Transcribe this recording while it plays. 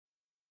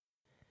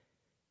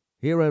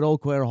Here at Eau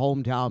Claire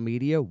Hometown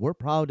Media, we're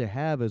proud to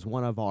have as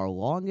one of our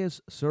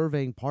longest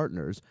serving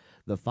partners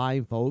the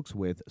fine folks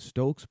with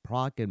Stokes,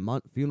 Prock, and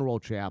Munt Funeral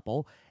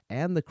Chapel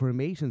and the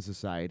Cremation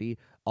Society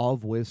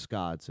of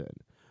Wisconsin.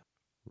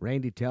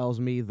 Randy tells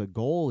me the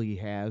goal he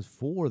has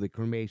for the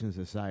Cremation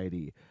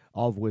Society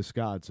of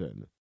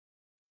Wisconsin.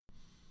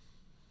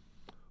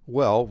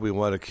 Well, we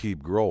want to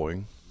keep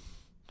growing,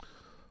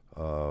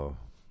 and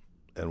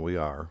we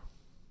are.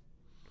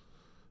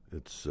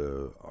 It's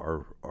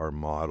our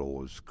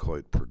model is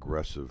quite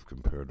progressive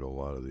compared to a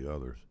lot of the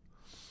others,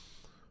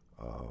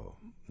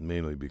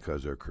 mainly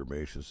because our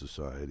cremation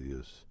society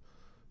is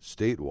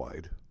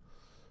statewide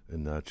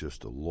and not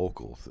just a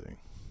local thing.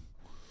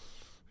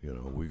 You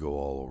know, we go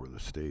all over the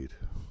state,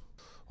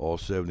 all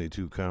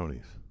 72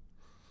 counties.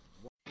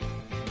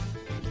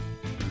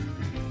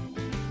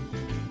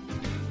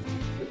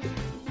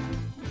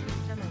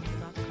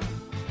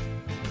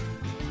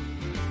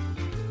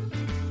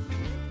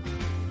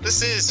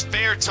 This is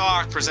Fair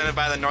Talk, presented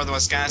by the Northern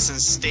Wisconsin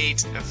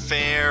State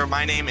Fair.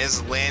 My name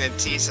is Landon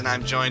Teese, and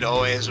I'm joined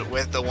always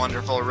with the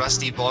wonderful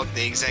Rusty Bulk,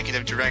 the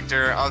Executive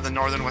Director of the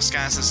Northern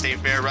Wisconsin State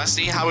Fair.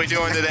 Rusty, how are we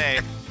doing today?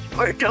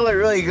 We're doing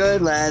really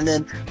good,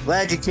 Landon.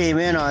 Glad you came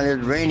in on this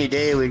rainy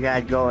day we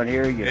got going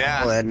here. You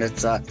know, and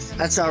it's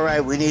that's all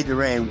right. We need the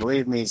rain.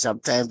 Believe me,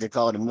 sometimes they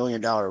call it $1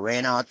 million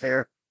rain out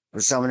there.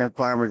 For some of them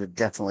farmers, it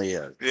definitely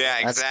is. Yeah,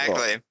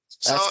 exactly.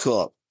 That's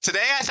cool.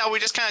 Today, I thought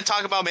we'd just kind of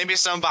talk about maybe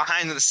some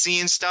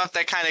behind-the-scenes stuff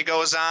that kind of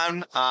goes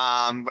on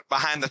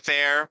behind the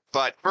fair.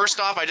 But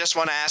first off, I just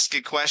want to ask you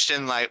a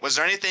question. Like, was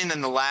there anything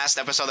in the last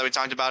episode that we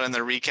talked about in the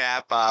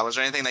recap? Was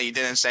there anything that you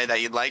didn't say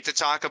that you'd like to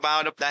talk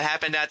about that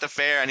happened at the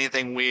fair?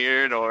 Anything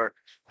weird or,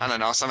 I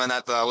don't know, something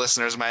that the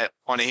listeners might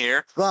want to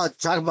hear? Well,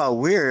 talk about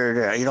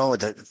weird, you know,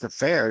 with the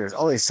fair, there's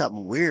always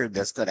something weird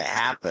that's going to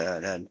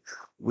happen. And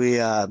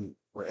we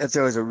if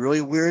there was a really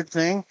weird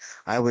thing,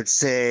 I would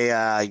say,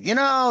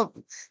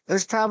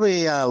 there's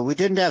probably, we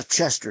didn't have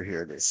Chester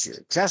here this year.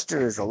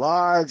 Chester is a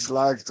large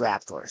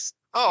draft horse.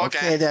 Oh,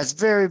 okay. That's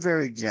very,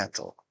 very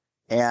gentle.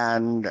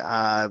 And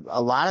a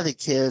lot of the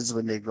kids,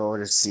 when they go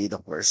to see the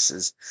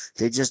horses,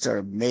 they just are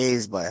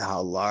amazed by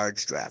how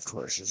large draft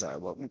horses are.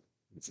 Well,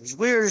 as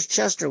weird as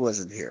Chester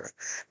wasn't here.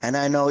 And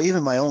I know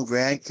even my own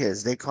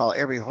grandkids, they call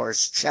every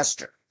horse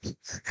Chester,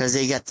 because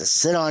they get to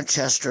sit on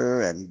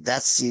Chester, and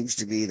that seems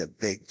to be the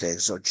big thing.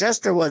 So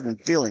Chester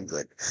wasn't feeling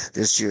good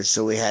this year,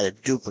 so we had a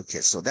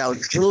duplicate. So that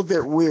was a little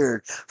bit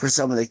weird for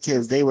some of the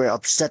kids. They were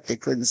upset they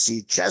couldn't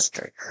see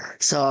Chester.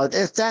 So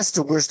if that's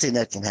the worst thing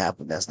that can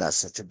happen, that's not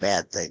such a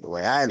bad thing the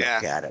way I look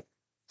at it.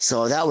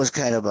 So that was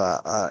kind of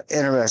a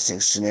interesting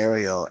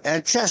scenario.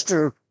 And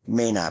Chester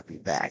may not be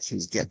back.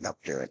 He's getting up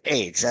there in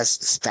age. That's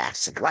the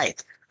facts of life.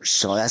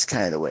 So that's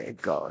kind of the way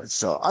it goes.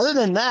 So other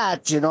than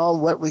that, you know,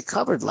 what we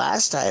covered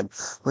last time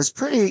was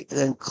pretty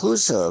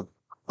inclusive.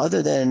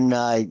 Other than,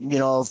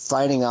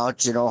 finding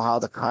out, how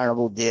the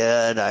carnival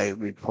did.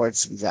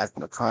 Reports we got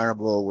from the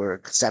carnival were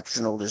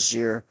exceptional this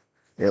year.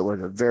 It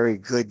was a very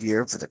good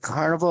year for the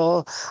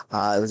carnival.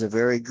 It was a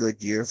very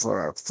good year for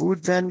our food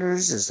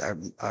vendors,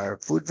 our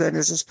food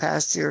vendors this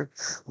past year,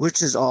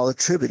 which is all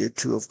attributed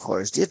to, of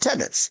course, the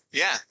attendance.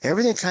 Yeah.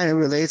 Everything kind of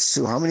relates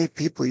to how many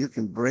people you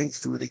can bring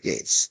through the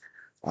gates.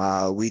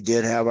 We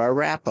did have our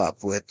wrap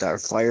up with our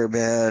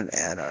firemen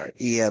and our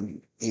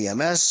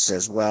EMS,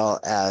 as well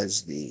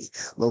as the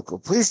local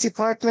police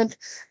department.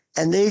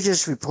 And they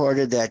just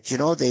reported that,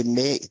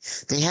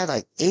 they had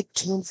like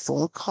 18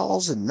 phone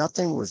calls and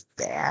nothing was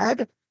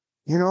bad,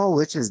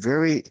 which is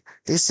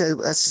they said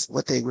that's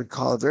what they would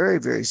call a very,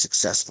 very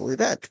successful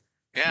event.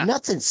 Yeah.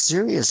 Nothing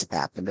serious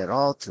happened at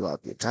all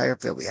throughout the entire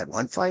field. We had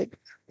one fight,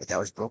 but that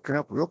was broken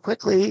up real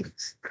quickly.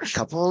 A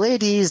couple of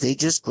ladies, they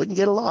just couldn't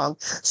get along.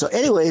 So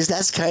anyways,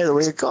 that's kind of the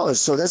way it goes.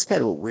 So that's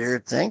kind of a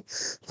weird thing.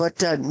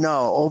 But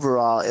no,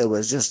 overall, it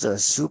was just a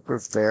super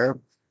fair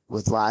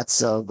with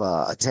lots of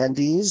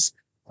attendees.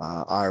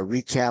 Our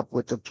recap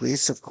with the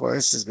police, of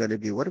course, is going to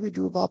be, what do we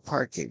do about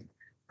parking?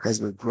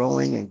 Because we're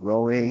growing and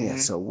growing. And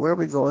so where are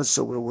we going?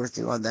 So we're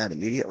working on that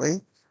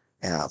immediately.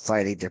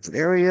 Finding different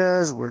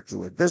areas, working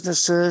with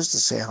businesses to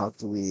say how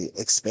can we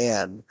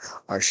expand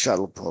our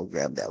shuttle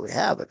program that we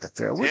have at the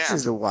fair, which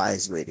is the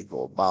wise way to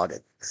go about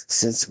it.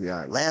 Since we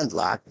are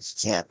landlocked, we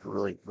can't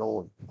really go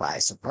and buy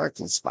some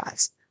parking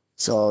spots.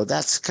 So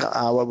that's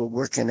what we're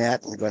working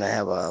at. We're going to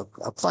have a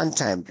fun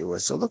time doing it.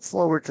 So look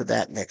forward to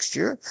that next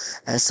year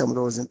as some of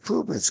those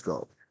improvements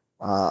go.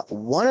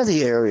 One of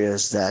the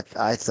areas that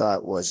I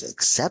thought was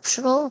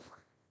exceptional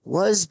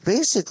was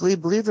basically,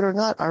 believe it or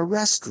not, our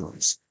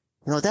restrooms.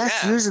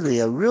 That's usually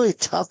a really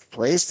tough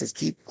place to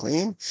keep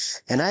clean.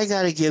 And I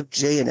got to give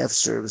J&F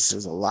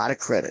Services a lot of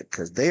credit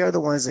because they are the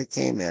ones that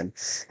came in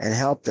and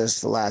helped us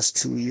the last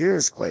 2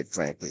 years, quite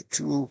frankly,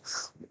 to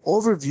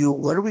overview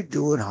what are we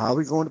doing, how are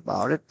we going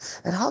about it,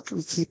 and how can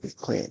we keep it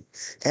clean.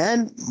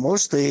 And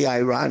mostly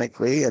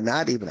ironically, and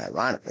not even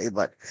ironically,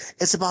 but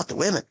it's about the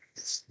women.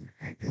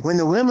 When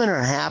the women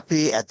are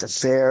happy at the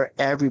fair,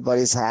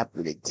 everybody's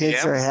happy. The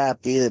kids are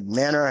happy. The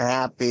men are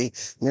happy.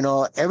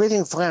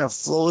 Everything kind of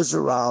flows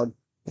around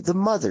the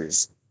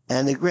mothers.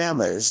 and the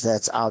grandmas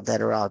that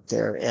are out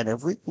there. And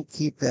if we can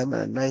keep them in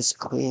a nice,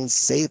 clean,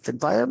 safe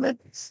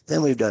environment,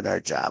 then we've done our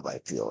job, I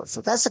feel.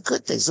 So that's a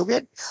good thing. So we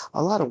had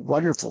a lot of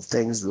wonderful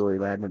things, really,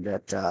 Landon,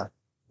 that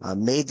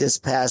made this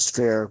past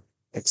fair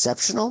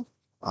exceptional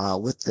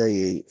with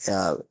the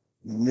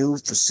new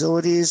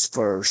facilities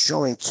for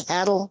showing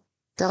cattle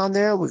down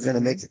there. We're going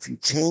to make a few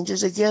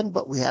changes again,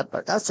 but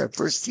that's our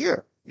first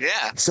year.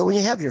 Yeah. So when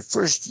you have your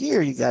first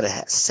year, you got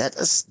to set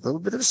a little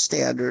bit of a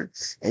standard,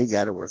 and you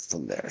got to work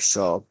from there.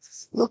 So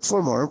look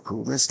for more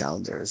improvements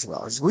down there as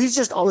well. We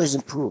just always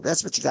improve.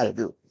 That's what you got to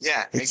do.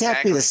 Yeah, It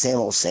can't be the same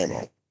old, same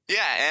old.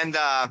 Yeah, and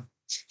I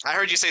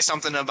heard you say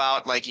something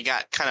about like you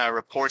got kind of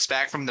reports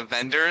back from the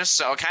vendors.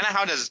 So kind of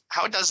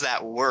how does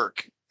that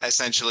work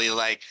essentially?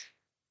 Like,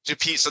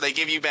 so they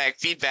give you back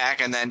feedback,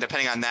 and then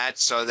depending on that,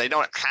 so they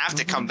don't have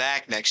to come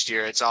back next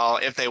year. It's all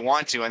if they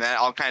want to, and that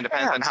all kind of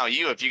depends on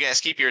if you guys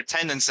keep your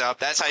attendance up,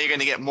 that's how you're going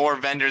to get more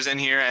vendors in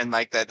here, and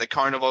like the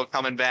carnival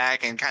coming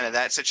back and kind of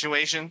that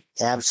situation.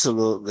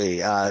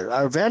 Absolutely.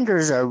 Our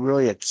vendors are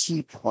really a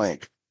key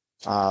point.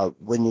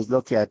 When you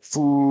look at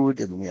food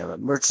and we have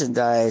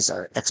merchandise,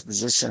 our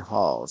exposition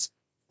halls,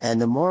 and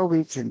the more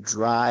we can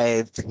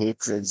drive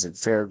patrons and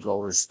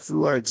fairgoers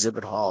through our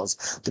exhibit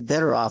halls, the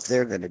better off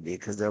they're going to be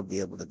because they'll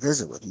be able to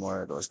visit with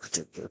more of those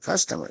particular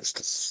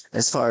customers.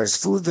 As far as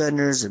food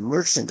vendors and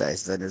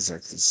merchandise vendors are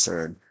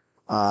concerned,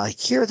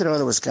 here at the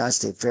Northern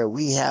Wisconsin State Fair,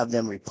 we have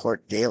them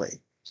report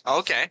daily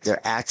Okay. their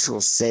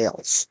actual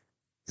sales.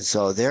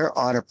 So they're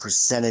on a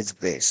percentage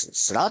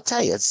basis. And I'll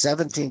tell you, it's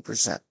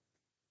 17%.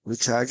 We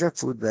charge our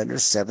food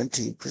vendors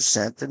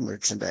 17% and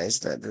merchandise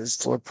vendors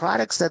for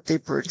products that they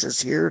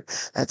purchase here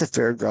at the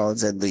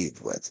fairgrounds and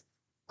leave with.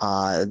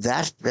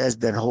 That has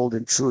been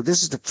holding true.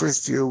 This is the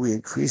first year we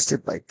increased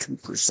it by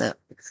 2%.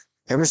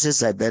 Ever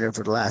since I've been here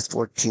for the last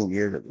 14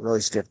 years, it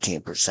was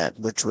 15%,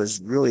 which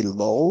was really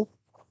low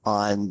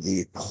on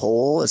the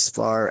whole as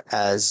far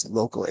as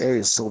local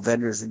areas. So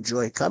vendors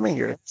enjoy coming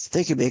here.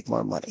 They can make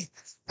more money.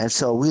 And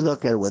so we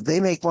look at it, when they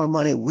make more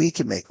money, we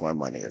can make more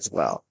money as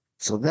well.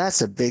 So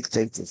that's a big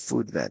thing for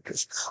food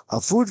vendors. A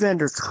food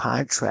vendor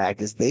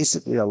contract is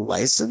basically a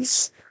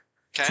license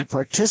to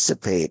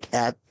participate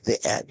at the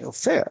annual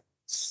fair.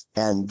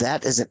 And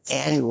that is an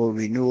annual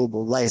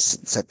renewable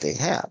license that they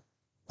have.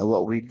 And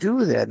what we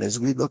do then is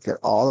we look at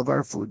all of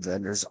our food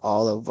vendors,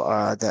 all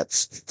of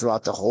that's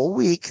throughout the whole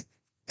week.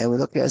 And we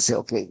look at it and say,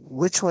 okay,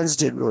 which ones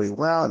did really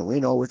well? And we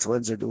know which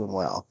ones are doing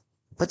well.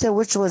 But then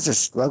which ones are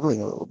struggling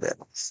a little bit?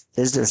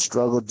 Is their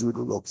struggle due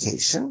to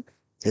location?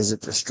 Is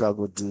it the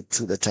struggle due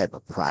to the type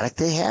of product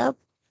they have?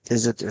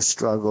 Is it their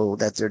struggle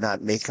that they're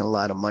not making a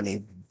lot of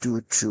money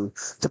due to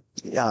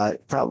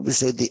probably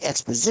say the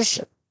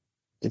exposition?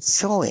 It's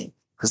showing,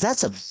 because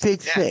that's a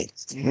big thing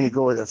when you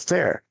go to the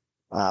fair.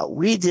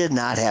 We did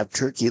not have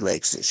turkey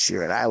legs this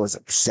year, and I was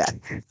upset.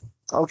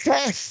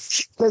 Okay,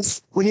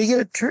 because when you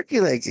get a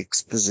turkey leg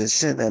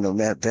exposition and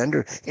a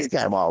vendor, he's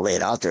got them all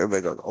laid out there.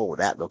 Everybody goes, "Oh,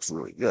 that looks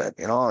really good,"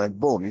 and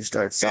boom, you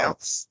start selling.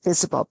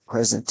 It's about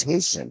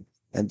presentation.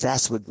 And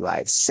that's what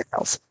drives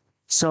sales.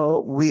 So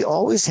we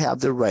always have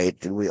the right,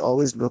 and we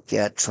always look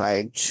at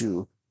trying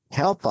to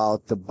help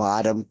out the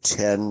bottom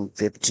 10,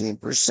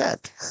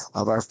 15%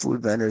 of our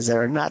food vendors that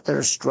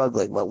are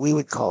struggling, what we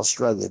would call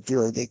struggling,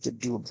 feeling they could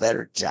do a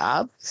better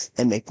job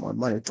and make more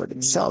money for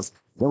themselves.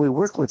 Then we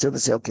work with them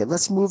and say, okay,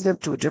 let's move them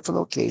to a different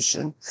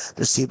location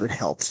to see if it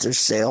helps their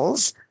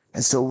sales.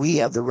 And so we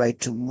have the right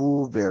to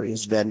move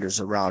various vendors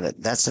around it.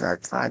 That's in our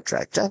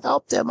contract to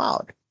help them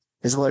out.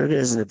 Is what it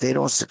is. And if they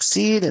don't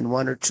succeed in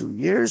 1 or 2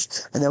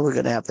 years, and then we're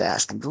going to have to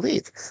ask them to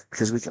leave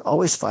because we can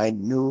always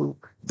find new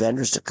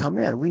vendors to come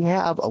in. We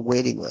have a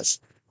waiting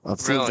list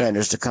of food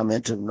vendors to come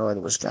into the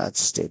Northern Wisconsin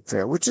State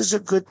Fair, which is a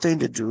good thing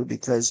to do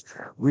because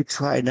we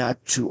try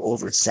not to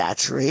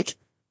oversaturate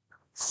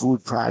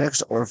food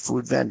products or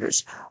food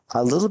vendors.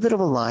 A little bit of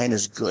a line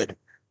is good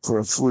for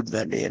a food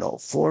vendor, 4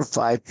 or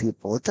 5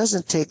 people. It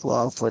doesn't take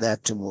long for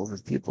that to move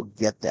if people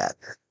get that.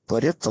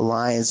 But if the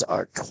lines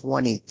are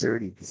 20,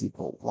 30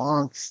 people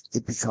long,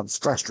 it becomes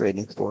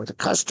frustrating for the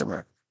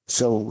customer.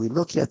 So we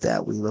look at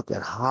that. We look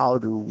at how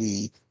do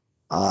we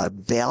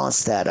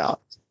balance that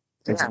out,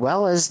 as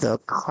well as the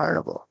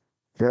carnival.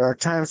 There are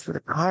times for the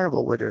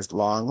carnival where there's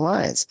long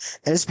lines,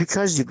 and it's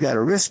because you've got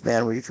a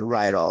wristband where you can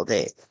ride all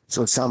day.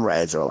 So some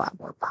rides are a lot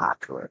more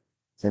popular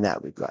in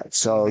that regard.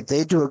 So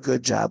they do a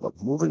good job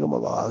of moving them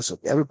along so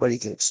everybody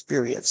can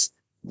experience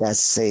that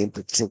same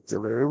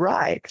particular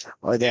ride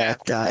or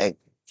that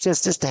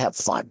just to have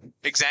fun.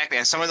 Exactly.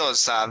 And some of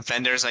those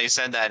vendors, like you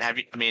said,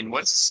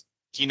 what's,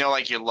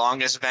 like your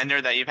longest vendor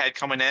that you've had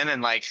coming in,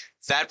 and like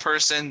that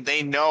person,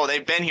 they've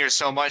been here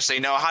so much, they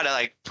know how to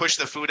like push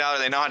the food out, or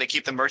they know how to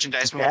keep the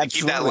merchandise moving, to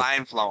keep that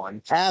line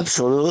flowing.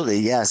 Absolutely.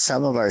 Yes.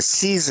 Some of our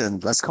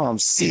seasoned, let's call them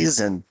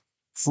seasoned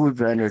food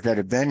vendors that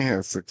have been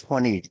here for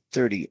 20,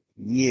 30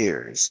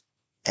 years.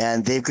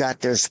 and they've got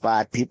their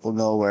spot. People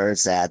know where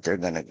it's at. They're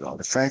going to go.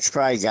 The French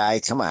fry guy,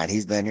 come on,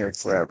 he's been here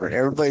forever.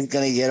 Everybody's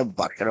going to get a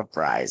bucket of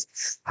fries.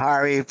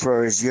 Hari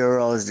for his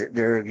euros,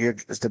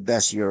 it's the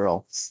best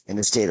euro in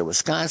the state of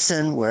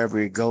Wisconsin. Wherever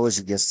he goes,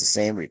 he gets the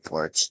same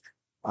reports.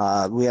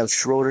 We have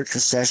Schroeder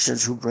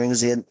Concessions, who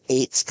brings in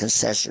 8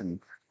 concession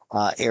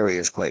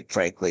areas, quite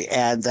frankly,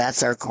 and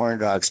that's our corn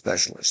dog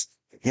specialist.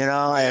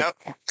 Yep.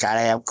 Gotta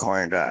have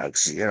corn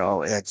dogs.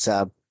 It's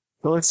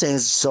those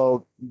things.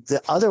 So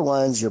the other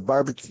ones, your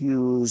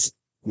barbecues,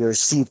 your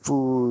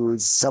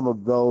seafoods, some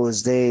of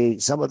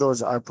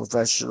those are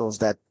professionals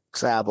that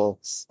travel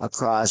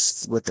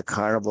across with the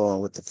carnival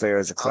and with the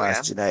fairs across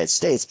yeah. the United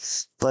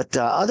States. But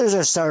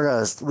others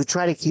are we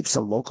try to keep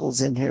some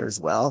locals in here as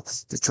well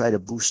to try to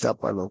boost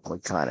up our local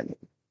economy.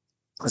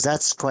 Because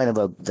that's kind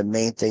of the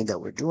main thing that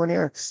we're doing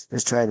here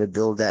is trying to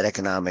build that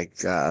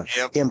economic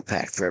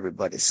impact for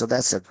everybody. So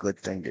that's a good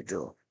thing to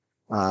do.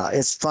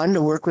 It's fun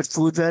to work with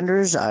food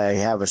vendors. I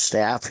have a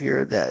staff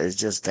here that is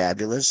just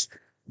fabulous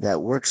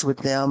that works with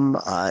them.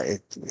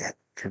 It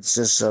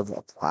consists of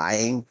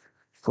applying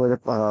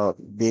for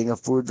being a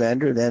food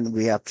vendor. Then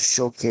we have to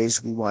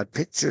showcase. We want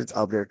pictures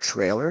of their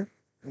trailer,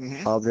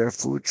 of their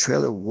food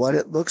trailer, what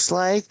it looks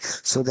like,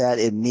 so that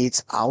it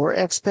meets our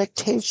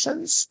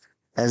expectations,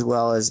 as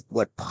well as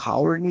what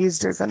power needs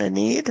they're going to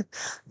need.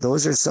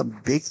 Those are some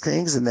big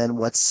things. And then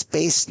what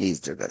space needs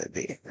they're going to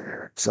be.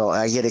 So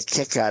I get a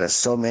kick out of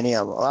so many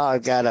of them. Oh,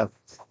 I've got a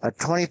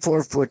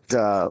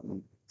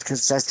 24-foot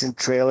concession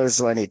trailer,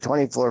 so I need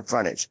 24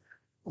 frontage.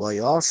 Well,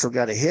 you also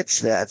got a hitch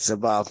that's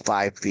about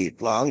 5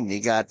 feet long, and you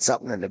got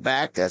something in the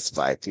back that's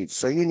 5 feet.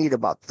 So you need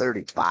about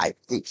 35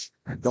 feet.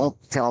 Don't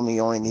tell me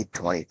you only need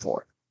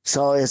 24.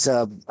 So it's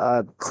a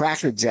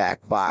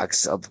crackerjack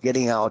box of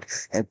getting out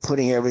and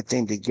putting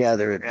everything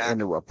together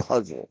into a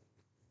puzzle.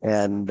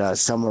 And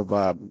some of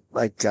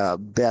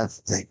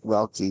Beth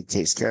Welke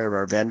takes care of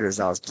our vendors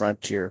out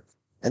front here.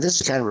 And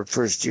this is kind of her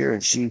first year,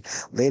 and she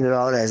laid it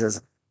out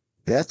as,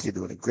 Beth, you're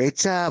doing a great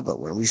job,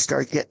 but when we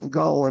start getting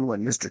going,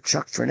 when Mr.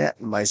 Chuck Furnett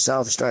and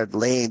myself started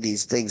laying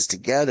these things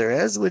together,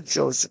 as with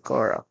Joe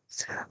Sikora,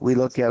 we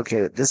look at,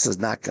 okay, this is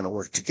not going to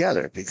work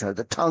together because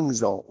the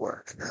tongues don't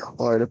work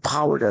or the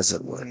power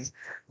doesn't work.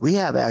 We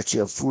have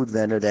actually a food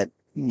vendor that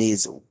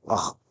needs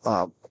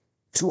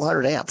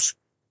 200 amps.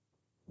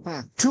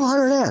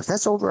 200 amps,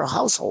 that's over a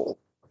household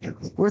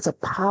worth of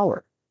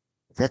power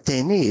that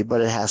they need, but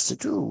it has to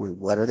do with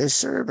what are they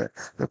serving?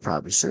 They're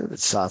probably serving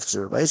soft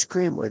serve ice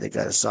cream, where they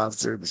got a soft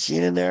serve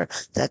machine in there.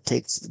 That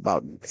takes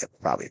about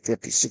probably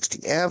 50,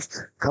 60 amps,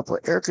 a couple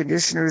of air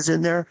conditioners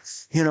in there.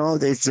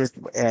 They just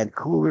add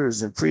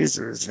coolers and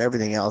freezers and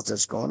everything else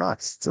that's going on.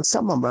 So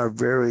some of them are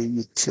very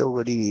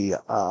utility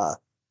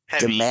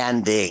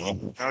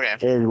demanding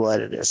is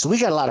what it is. So we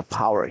got a lot of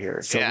power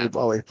here. So we've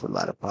always put a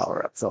lot of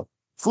power up. So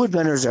food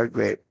vendors are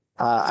great.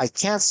 I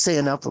can't say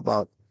enough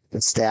about the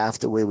staff,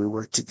 the way we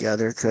work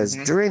together, because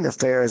during the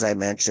fair, as I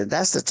mentioned,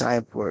 that's the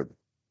time for,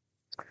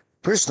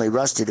 personally,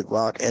 Rusty to go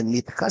out and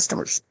meet the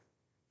customers,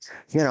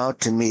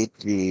 to meet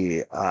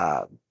the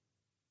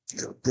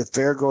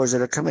fairgoers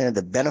that are coming in,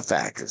 the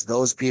benefactors,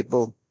 those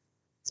people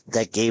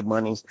that gave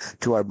money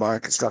to our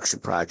barn construction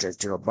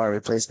project, barn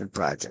replacement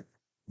project.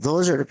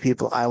 Those are the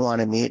people I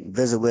want to meet and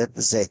visit with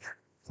and say,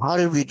 how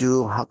did we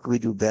do? How can we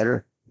do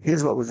better?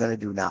 Here's what we're going to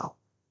do now.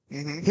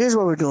 Here's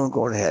what we're doing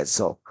going ahead.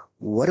 So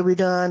what have we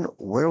done?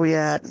 Where are we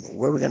at?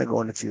 Where are we going to go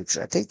in the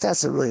future? I think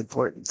that's a really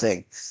important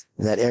thing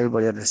that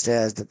everybody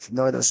understands, that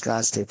Northern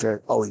Wisconsin State Fair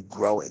is always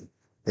growing.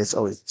 It's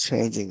always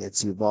changing.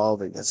 It's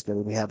evolving. It's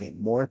going to be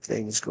having more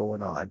things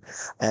going on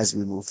as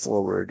we move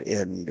forward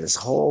in this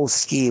whole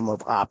scheme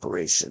of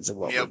operations of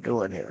what we're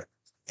doing here.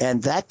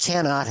 And that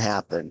cannot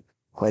happen,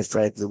 quite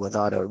frankly,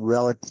 without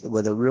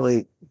with a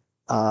really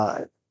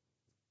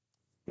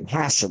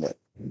passionate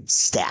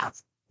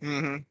staff.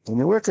 When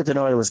you work at the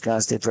Northern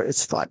Wisconsin State Fair,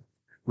 it's fun.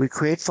 We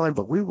create fun,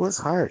 but we work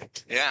hard.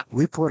 Yeah.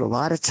 We put a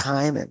lot of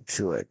time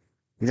into it.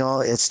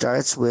 It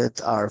starts with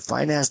our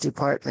finance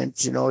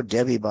department.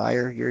 Debbie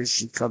Beyer here,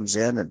 she comes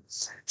in and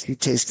she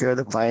takes care of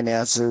the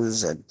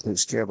finances and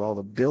takes care of all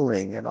the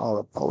billing and all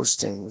the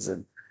postings.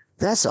 And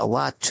that's a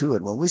lot to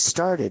it. When we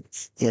started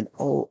in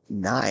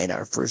 2009,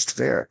 our first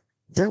fair,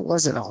 there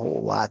wasn't a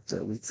whole lot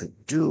that we could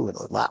do, and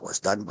a lot was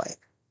done by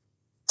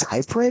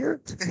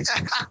typewriter.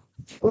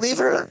 Believe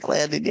it or not,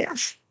 Landon, yeah.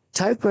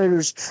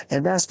 Typewriters,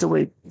 and that's the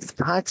way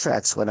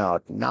contracts went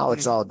out. Now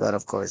it's all done,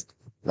 of course,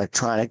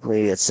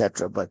 electronically,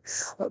 etc. But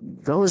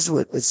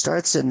it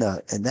starts in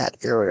that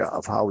area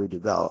of how we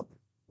develop.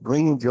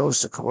 Bringing Joe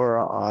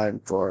Sikora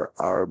on for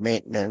our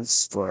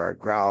maintenance, for our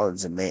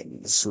grounds and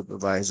maintenance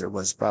supervisor,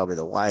 was probably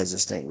the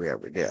wisest thing we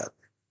ever did.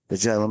 The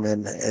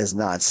gentleman is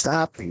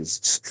nonstop. He's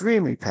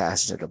extremely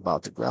passionate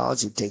about the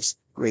grounds. He takes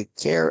great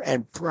care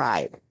and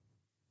pride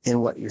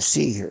in what you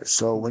see here.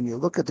 So when you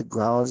look at the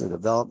grounds, the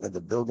development of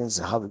the buildings,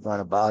 and how we've gone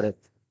about it,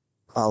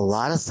 a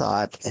lot of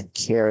thought and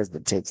care has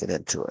been taken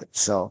into it.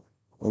 So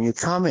when you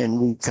come in,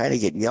 we kind of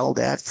get yelled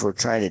at for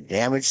trying to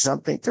damage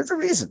something. There's a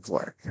reason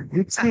for it.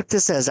 You treat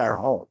this as our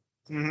home.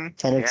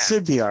 And it Yeah.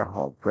 should be our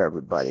home for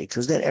everybody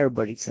because then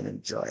everybody can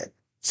enjoy it.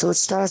 So it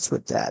starts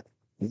with that.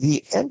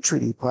 The entry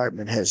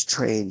department has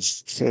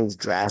changed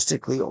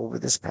drastically over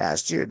this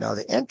past year. Now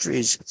the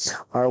entries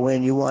are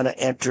when you want to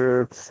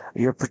enter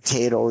your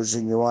potatoes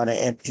and you want to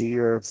enter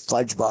your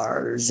fudge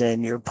bars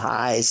and your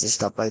pies and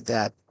stuff like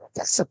that.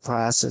 That's a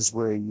process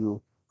where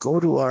you go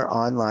to our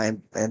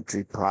online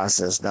entry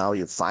process. Now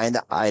you find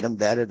the item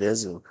that it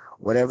is,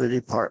 whatever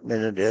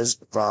department it is,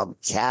 from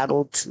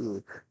cattle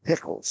to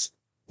pickles.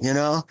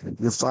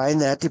 You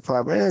find that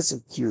department. It's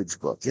a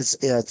huge book.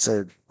 It's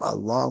a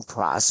long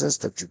process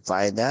that you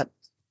find that,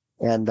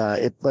 and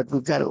but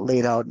we've got it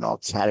laid out in all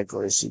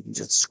categories, so you can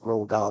just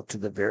scroll down to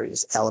the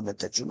various element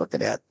that you're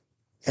looking at,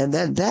 and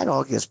then that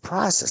all gets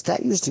processed.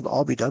 That used to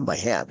all be done by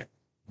hand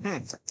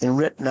and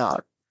written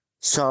out.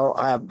 So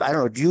I don't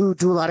know. Do you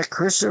do a lot of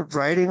cursive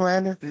writing,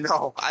 Landon?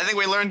 No, I think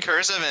we learned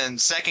cursive in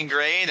second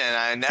grade, and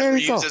I There never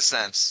you go. used it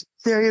since.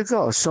 There you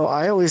go. So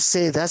I always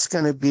say that's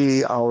going to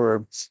be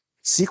our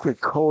secret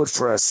code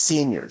for us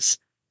seniors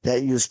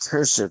that use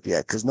cursive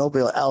yet, because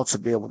nobody else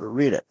will be able to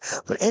read it.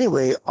 But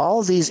anyway,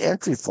 all these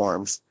entry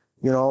forms,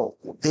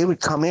 they would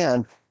come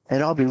in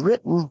and all be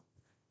written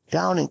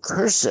down in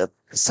cursive.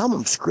 Some of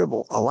them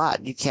scribble a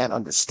lot. You can't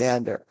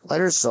understand their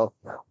letters. So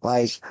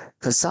by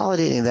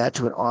consolidating that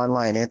to an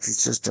online entry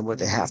system where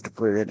they have to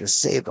put it in, it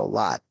saved a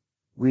lot.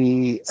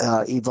 We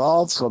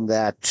evolved from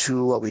that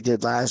to what we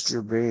did last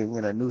year, bringing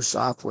in a new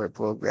software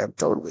program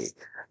totally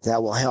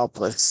that will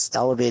help us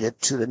elevate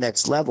it to the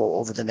next level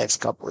over the next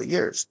couple of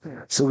years.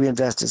 So we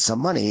invested some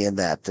money in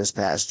that this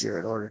past year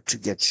in order to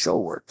get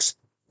ShowWorks,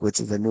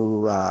 which is a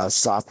new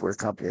software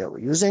company that we're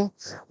using,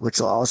 which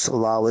will also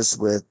allow us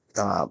with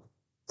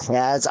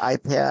pads,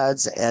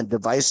 iPads, and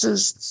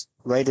devices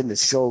right in the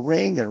show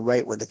ring, and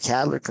right when the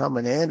cattle are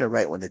coming in, and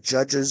right when the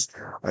judges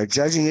are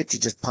judging it, you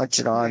just punch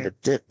it on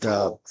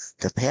the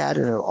pad,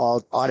 and it'll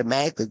all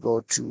automatically go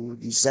to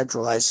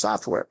decentralized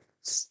software.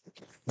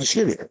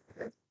 Excuse me.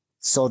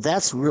 So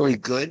that's really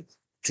good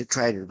to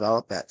try to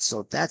develop that.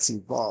 So that's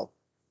evolved.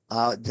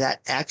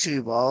 That actually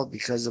evolved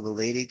because of a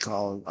lady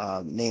called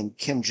named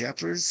Kim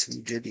Jeffers,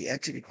 who did the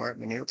entry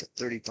department here for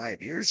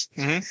 35 years,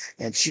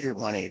 and she didn't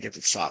want any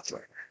different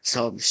software.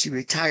 So she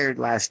retired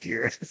last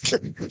year,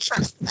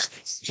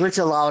 which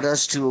allowed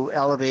us to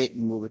elevate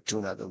and move it to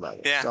another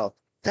level. Yeah. So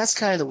that's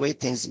kind of the way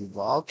things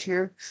evolved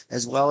here,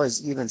 as well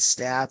as even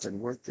staff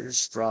and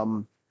workers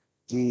from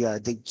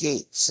the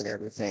gates and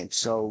everything.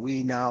 So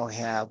we now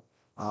have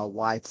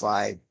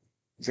Wi-Fi,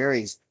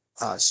 very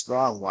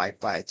strong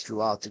Wi-Fi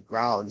throughout the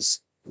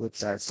grounds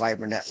with our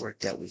fiber network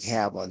that we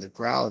have on the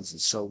grounds. And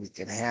so we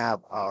can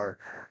have our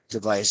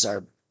device,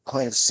 our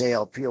point of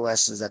sale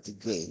POSs at the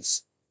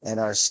gates, and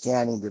our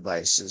scanning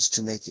devices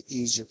to make it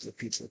easier for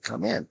people to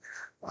come in.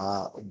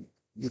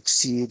 You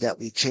see that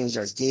we changed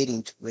our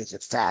gating to make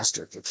it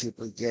faster for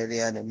people to get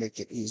in and make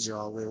it easier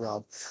all the way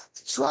around.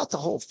 Throughout the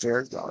whole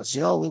fairgrounds,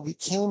 when we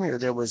came here,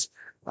 there was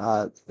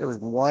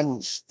one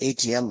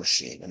ATM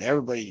machine and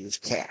everybody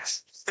used cash.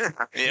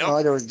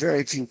 Yep. There was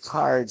very few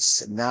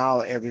cards.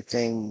 Now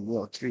everything,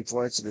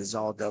 3/4 of it is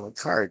all done with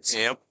cards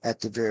at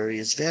the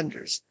various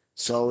vendors.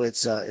 So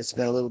it's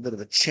been a little bit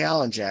of a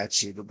challenge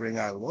actually to bring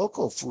our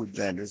local food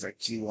vendors, our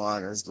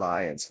Kiwanis,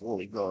 Lions,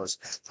 Holy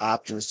Ghost,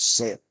 Optimus, to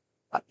say,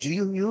 do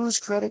you use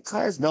credit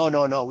cards?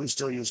 No, we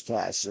still use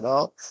cash,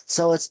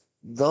 So it's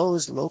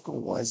those local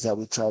ones that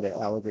we try to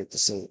elevate to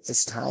say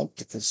it's time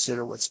to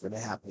consider what's going to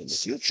happen in the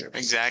future.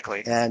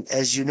 Exactly. And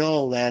as you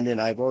know, Landon,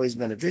 I've always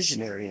been a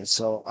visionary. And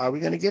so are we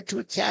going to get to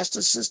a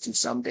cashless system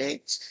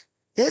someday?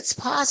 It's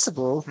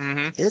possible.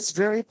 It's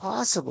very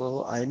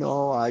possible. I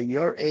know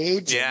your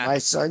age and my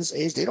son's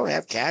age, they don't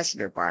have cash in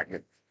their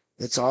pocket.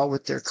 It's all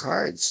with their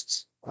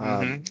cards.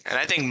 And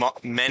I think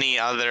many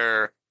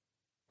other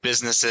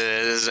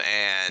businesses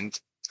and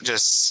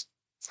just,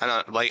 I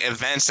don't know, like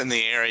events in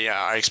the area,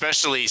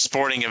 especially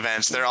sporting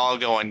events, they're all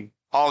going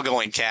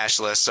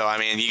cashless. So, I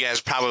mean, you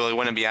guys probably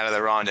wouldn't be out of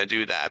the wrong to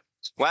do that.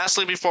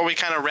 Lastly, before we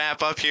kind of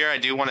wrap up here, I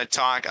do want to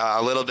talk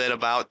a little bit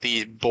about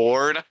the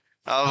board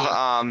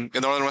of the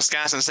Northern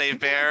Wisconsin State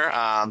Fair.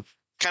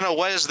 Kind of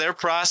what is their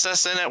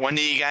process in it? When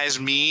do you guys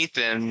meet?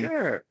 And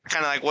kind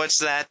of like what's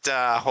that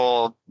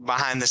whole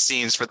behind the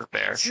scenes for the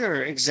fair?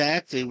 Sure,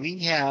 exactly. We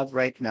have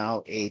right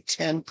now a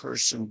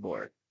 10-person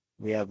board.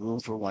 We have room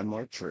for one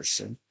more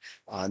person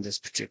on this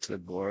particular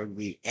board.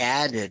 We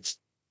added,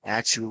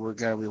 actually,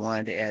 we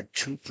wanted to add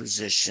 2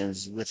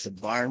 positions with the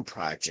barn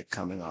project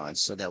coming on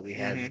so that we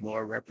had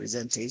more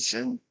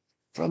representation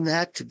from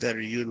that to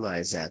better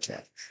utilize that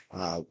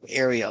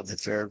area of the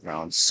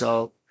fairgrounds.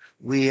 So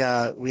we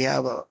have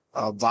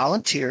a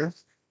volunteer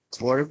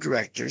board of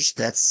directors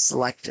that's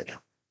selected.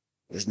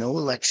 There's no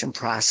election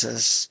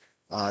process.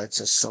 It's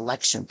a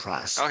selection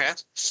process. Okay.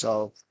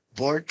 So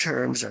board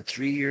terms are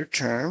 3-year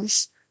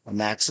terms, a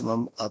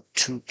maximum of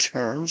 2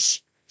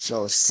 terms.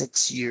 So a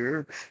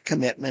 6-year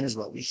commitment is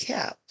what we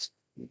have.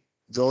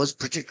 Those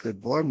particular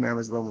board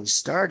members, when we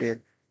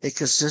started, it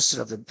consisted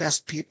of the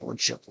best people in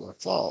Chippewa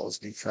Falls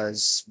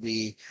because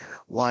we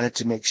wanted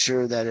to make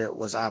sure that it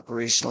was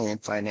operationally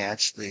and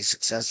financially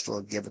successful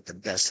and give it the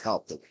best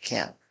help that we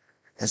can.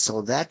 And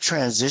so that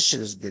transition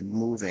has been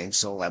moving.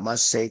 So I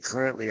must say,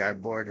 currently our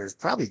board has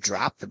probably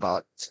dropped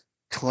about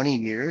 20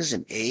 years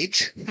in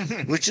age,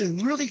 which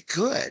is really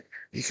good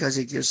because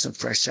it gives some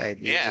fresh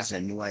ideas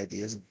and new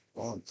ideas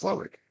going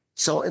forward.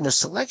 So in the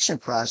selection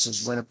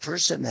process, when a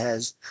person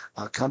has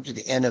come to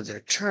the end of their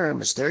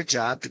term, it's their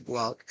job to go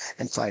out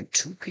and find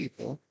two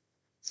people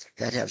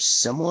that have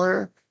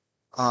similar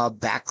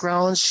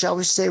backgrounds, shall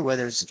we say,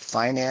 whether it's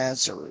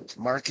finance or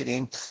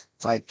marketing,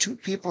 find two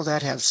people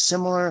that have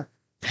similar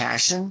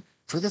passion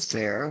for the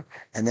fair,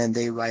 and then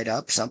they write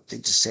up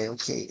something to say,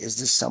 okay, is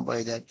this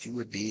somebody that you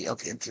would be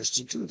of interest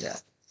to do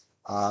that?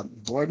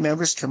 Board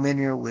members come in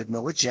here with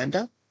no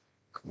agenda.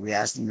 We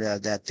ask them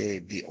that they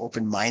be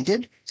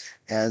open-minded,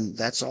 and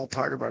that's all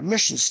part of our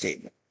mission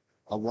statement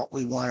of what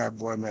we want our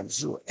board members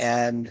to do,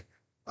 and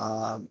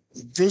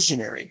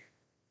visionary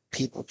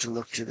people to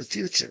look to the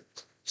future.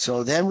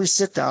 So then we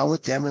sit down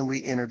with them and we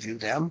interview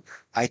them.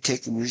 I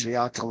take them usually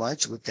out to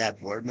lunch with that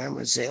board member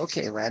and say,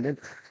 okay, Landon,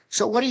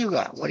 so what do you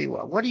got? What do you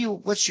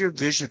want? What's your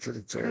vision for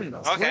the fair?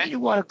 Okay. Where do you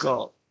want to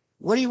go?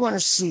 What do you want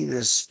to see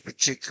this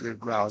particular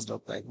grounds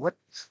look like? What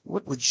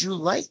would you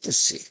like to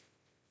see?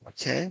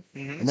 Okay.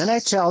 And then I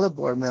tell the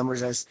board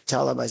members, I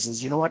tell them, I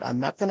says, you know what? I'm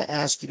not going to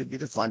ask you to be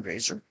the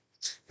fundraiser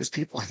because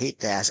people hate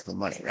to ask for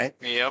money, right?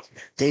 Yep.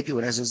 They do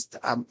it. I says,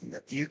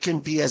 you can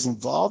be as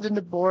involved in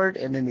the board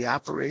and in the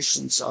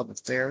operations of the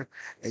fair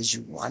as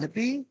you want to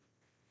be.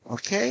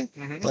 Okay.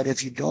 But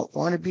if you don't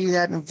want to be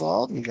that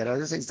involved and you got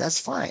other things,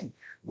 that's fine.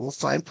 We'll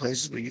find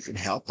places where you can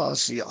help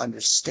us so you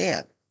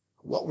understand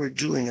what we're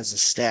doing as a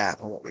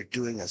staff and what we're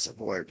doing as a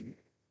board.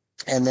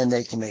 And then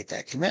they can make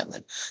that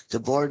commitment. The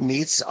board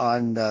meets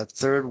on the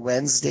third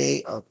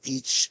Wednesday of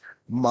each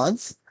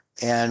month,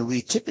 and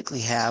we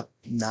typically have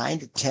 9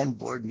 to 10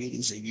 board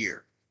meetings a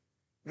year.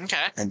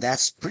 Okay. And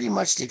that's pretty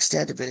much the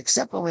extent of it,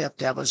 except when we have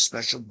to have a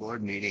special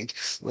board meeting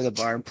with a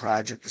barn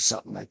project or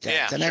something like that.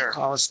 Yeah, Then sure. I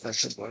call a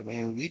special board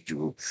meeting. We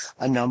do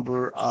a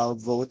number of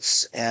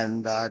votes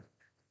and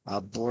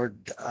board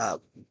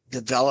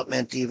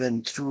development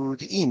even through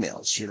the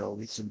emails. You know,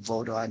 we can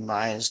vote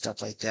online and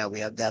stuff like that. We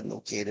have that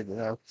located in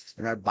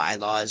our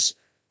bylaws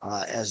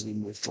as we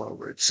move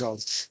forward. So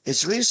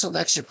it's really a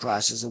selection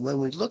process. And when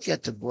we look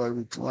at the board,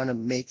 we want to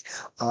make,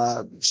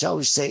 shall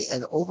we say,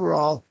 an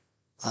overall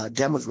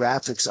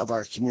demographics of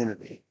our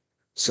community.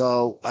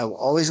 So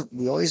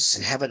we always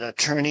have an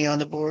attorney on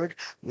the board.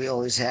 We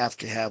want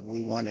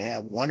to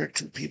have 1 or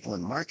 2 people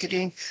in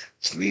marketing,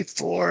 3,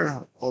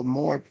 4 or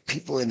more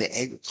people in the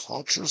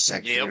agricultural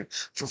sector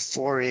for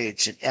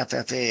 4-H and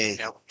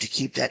FFA to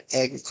keep that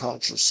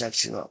agricultural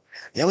section up.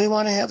 Then we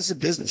want to have some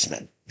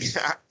businessmen. You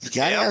got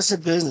to have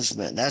some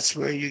businessmen. That's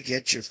where you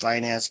get your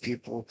finance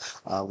people.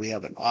 We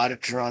have an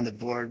auditor on the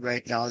board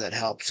right now that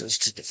helps us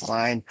to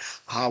define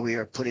how we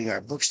are putting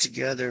our books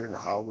together and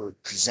how we're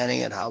presenting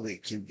it, how we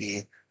can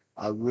be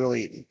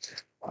really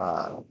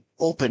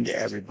open to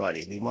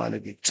everybody. We want to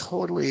be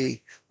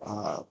totally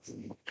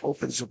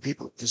open so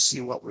people can see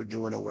what we're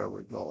doing and where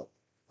we're going.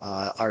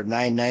 Our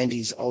 990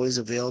 is always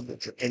available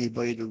for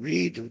anybody to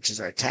read, which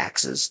is our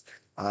taxes.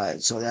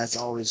 So that's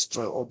always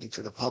open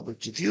for the public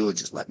to view.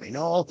 Just let me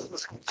know.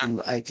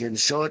 I can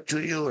show it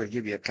to you or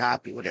give you a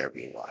copy, whatever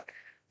you want.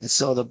 And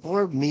so the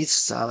board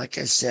meets, like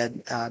I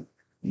said,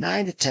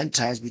 9 to 10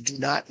 times. We do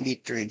not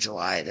meet during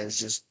July. There's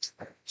just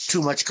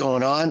too much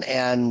going on.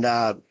 And,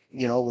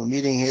 we're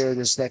meeting here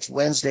this next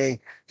Wednesday.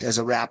 There's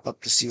a wrap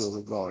up to see where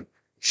we're going.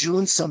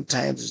 June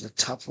sometimes is a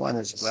tough one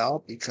as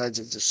well because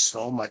there's just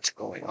so much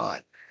going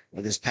on.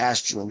 Well, this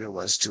past June there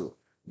was too.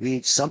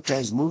 We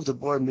sometimes move the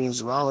board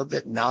meetings around a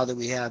bit. Now that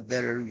we have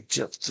better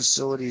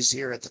facilities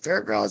here at the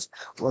fairgrounds,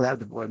 we'll have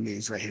the board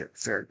meetings right here at the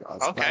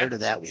fairgrounds. Okay. Prior to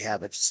that, we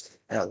have it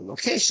at other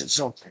locations.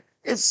 So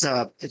it's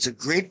a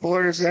great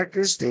board of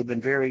directors. They've been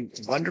very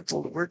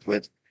wonderful to work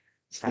with.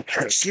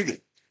 Excuse me.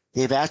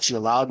 They've actually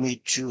allowed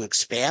me to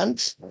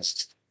expand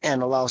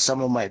and allow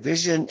some of my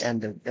vision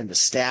and the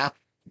staff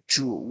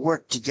to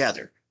work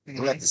together.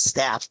 To let the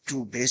staff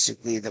do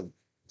basically the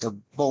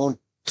bone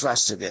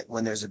thrust of it.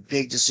 When there's a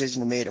big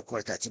decision made, of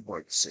course, that's a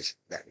board decision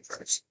in that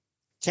regards.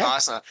 Okay?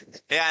 Awesome.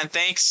 Yeah, and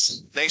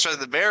thanks for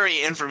the very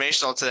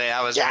informational today.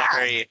 That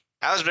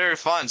was very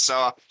fun.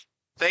 So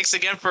thanks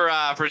again for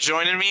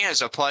joining me. It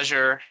was a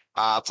pleasure.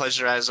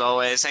 Pleasure as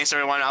always. Thanks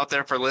everyone out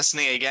there for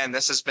listening. Again,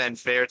 this has been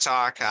Fair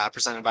Talk,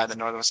 presented by the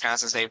Northern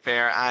Wisconsin State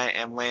Fair. I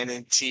am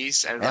Landon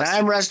Teese. And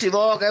I'm Rusty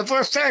Volk. And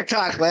for Fair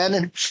Talk,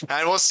 Landon.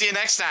 And we'll see you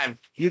next time.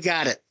 You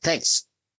got it. Thanks.